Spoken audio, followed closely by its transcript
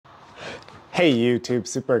Hey YouTube,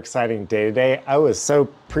 super exciting day today. I was so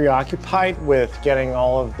preoccupied with getting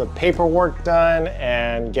all of the paperwork done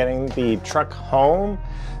and getting the truck home.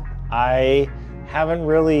 I haven't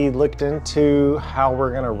really looked into how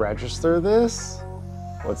we're gonna register this.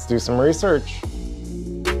 Let's do some research.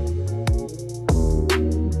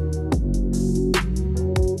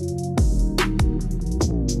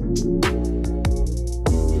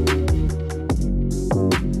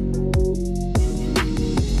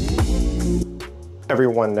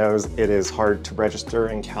 Everyone knows it is hard to register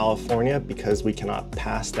in California because we cannot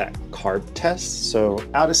pass that carb test. So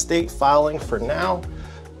out-of-state filing for now.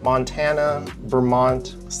 Montana,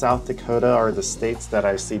 Vermont, South Dakota are the states that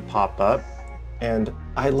I see pop up. And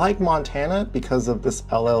I like Montana because of this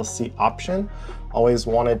LLC option. Always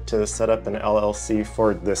wanted to set up an LLC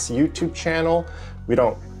for this YouTube channel. We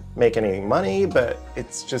don't make any money, but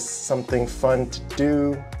it's just something fun to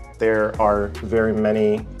do. There are very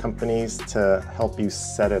many companies to help you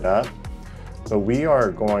set it up. So we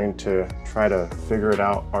are going to try to figure it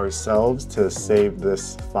out ourselves to save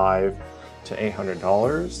this $500 to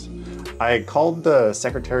 $800. I called the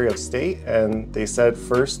Secretary of State and they said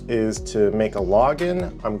first is to make a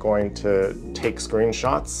login. I'm going to take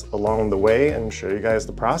screenshots along the way and show you guys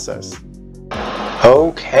the process.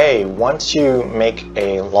 Okay, once you make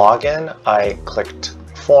a login, I clicked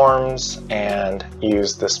forms and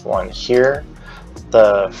use this one here.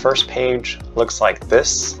 The first page looks like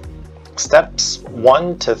this. Steps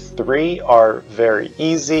 1 to 3 are very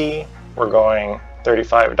easy. We're going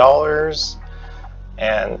 $35.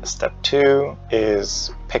 And step 2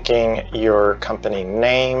 is picking your company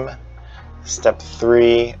name. Step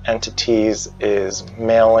 3, entities, is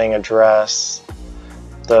mailing address.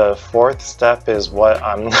 The fourth step is what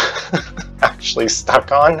I'm actually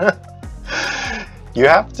stuck on. You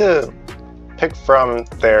have to pick from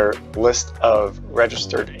their list of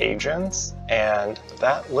registered agents, and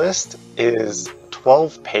that list is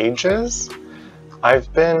 12 pages.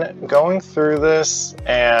 I've been going through this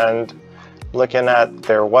and looking at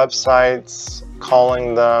their websites,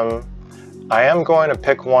 calling them. I am going to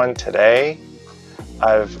pick one today.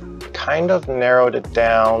 I've kind of narrowed it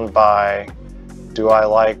down by, do I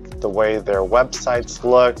like the way their websites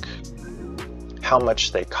look, how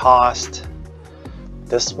much they cost.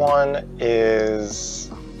 This one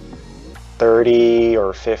is $30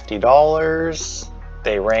 or $50.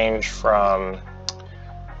 They range from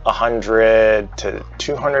 $100 to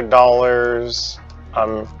 $200.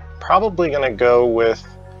 I'm probably gonna go with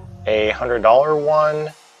a $100 one,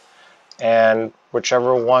 and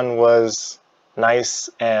whichever one was nice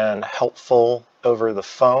and helpful over the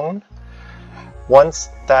phone. Once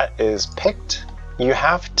that is picked, you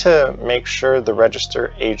have to make sure the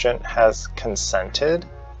registered agent has consented.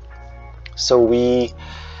 So we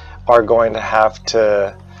are going to have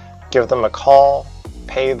to give them a call,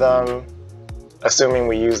 pay them, assuming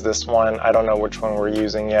we use this one. I don't know which one we're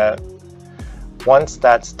using yet. Once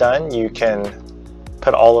that's done, you can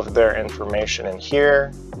put all of their information in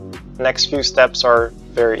here. The next few steps are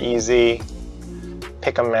very easy.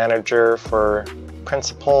 Pick a manager for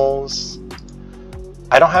principals.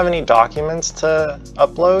 I don't have any documents to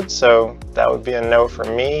upload, so that would be a no for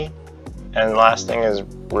me. And last thing is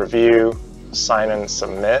review, sign and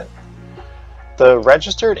submit. The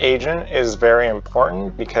registered agent is very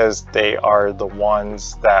important because they are the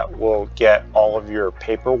ones that will get all of your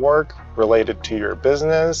paperwork related to your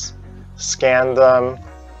business, scan them,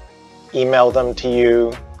 email them to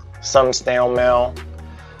you, some snail mail.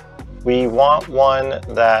 We want one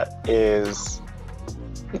that is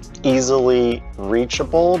easily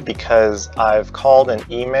reachable because I've called and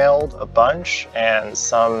emailed a bunch and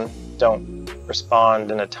some don't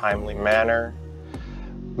respond in a timely manner.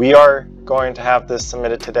 We are going to have this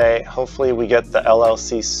submitted today. Hopefully we get the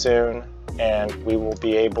LLC soon and we will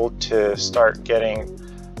be able to start getting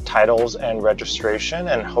titles and registration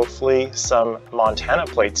and hopefully some Montana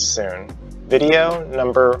plates soon. Video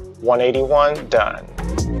number 181 done.